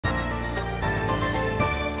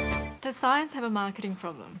Does science have a marketing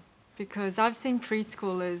problem? Because I've seen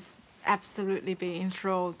preschoolers absolutely be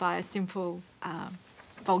enthralled by a simple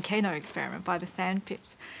volcano experiment by the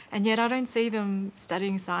sandpit, and yet I don't see them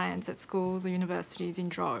studying science at schools or universities in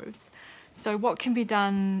droves. So what can be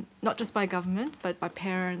done, not just by government, but by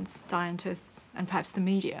parents, scientists, and perhaps the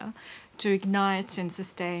media, to ignite and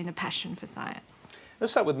sustain a passion for science?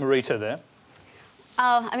 Let's start with Marita there.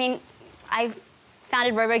 I mean, I've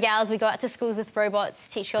founded RoboGals. We go out to schools with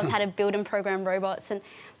robots, teach girls how to build and program robots. And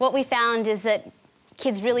what we found is that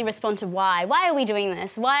kids really respond to why. Why are we doing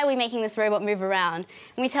this? Why are we making this robot move around?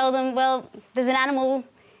 And we tell them, well, there's an animal,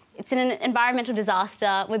 it's an environmental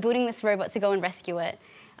disaster. We're building this robot to go and rescue it.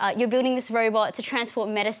 You're building this robot to transport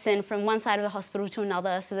medicine from one side of the hospital to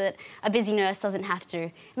another so that a busy nurse doesn't have to.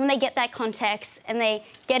 And when they get that context and they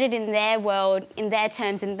get it in their world, in their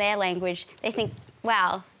terms, in their language, they think,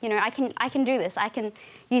 wow, you know, I can do this. I can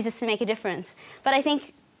use this to make a difference. But I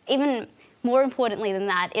think even more importantly than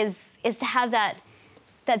that is to have that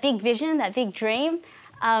big vision, that big dream.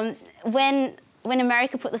 When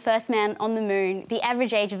America put the first man on the moon, the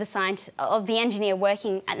average age of the engineer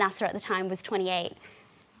working at NASA at the time was 28.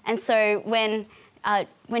 And so when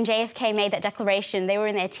JFK made that declaration, they were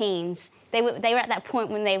in their teens. They were at that point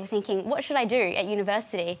when they were thinking, what should I do at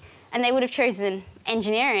university? And they would have chosen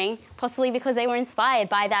engineering, possibly because they were inspired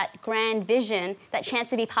by that grand vision, that chance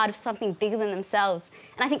to be part of something bigger than themselves.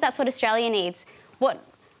 And I think that's what Australia needs.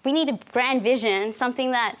 We need a grand vision,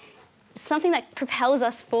 something that propels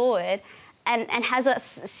us forward and has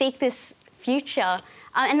us seek this future.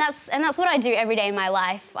 And that's what I do every day in my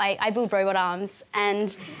life. I build robot arms,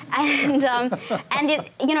 and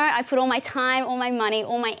it, you know, I put all my time, all my money,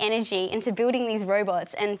 all my energy into building these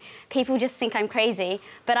robots, and people just think I'm crazy.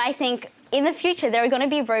 But I think in the future there are going to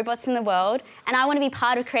be robots in the world, and I want to be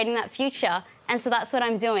part of creating that future. And so that's what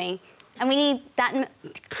I'm doing. And we need that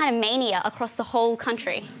kind of mania across the whole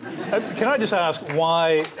country. Can I just ask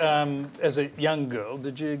why, as a young girl,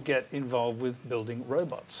 did you get involved with building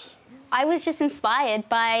robots? I was just inspired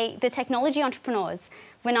by the technology entrepreneurs.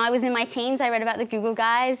 When I was in my teens, I read about the Google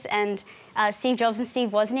guys and Steve Jobs and Steve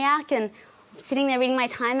Wozniak, and sitting there reading my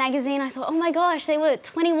Time magazine, I thought, oh my gosh, they were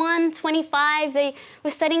 21, 25, they were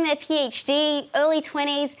studying their PhD, early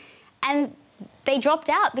 20s, and they dropped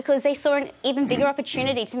out because they saw an even bigger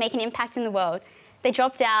opportunity to make an impact in the world. They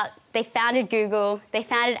dropped out, they founded Google, they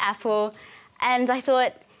founded Apple, and I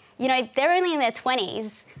thought, you know, they're only in their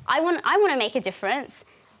 20s. I want to make a difference.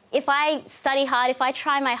 If I study hard, if I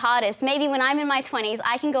try my hardest, maybe when I'm in my 20s,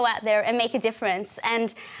 I can go out there and make a difference.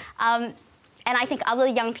 And I think other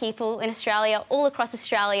young people in Australia, all across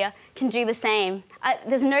Australia, can do the same.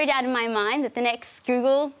 There's no doubt in my mind that the next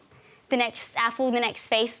Google, the next Apple, the next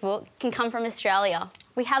Facebook can come from Australia.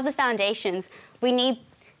 We have the foundations. We need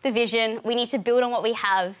the vision. We need to build on what we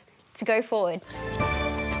have to go forward.